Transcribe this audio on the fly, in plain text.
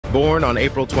Born on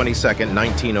April 22,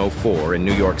 1904 in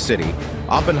New York City,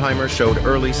 Oppenheimer showed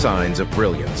early signs of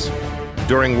brilliance.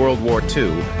 During World War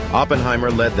II,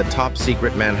 Oppenheimer led the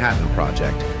top-secret Manhattan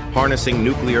Project, harnessing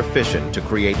nuclear fission to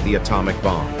create the atomic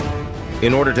bomb.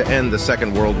 In order to end the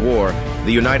Second World War,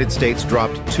 the United States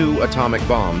dropped 2 atomic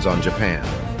bombs on Japan.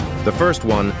 The first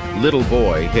one, Little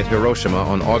Boy, hit Hiroshima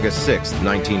on August 6,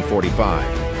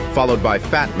 1945, followed by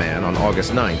Fat Man on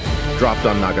August 9th, dropped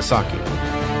on Nagasaki.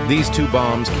 These 2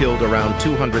 bombs killed around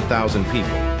 200,000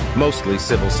 people, mostly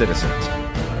civil citizens.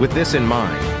 With this in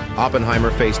mind,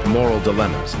 Oppenheimer faced moral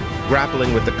dilemmas,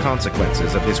 grappling with the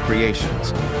consequences of his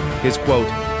creations. His quote,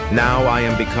 "Now I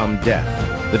am become death,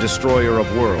 the destroyer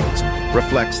of worlds,"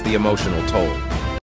 reflects the emotional toll.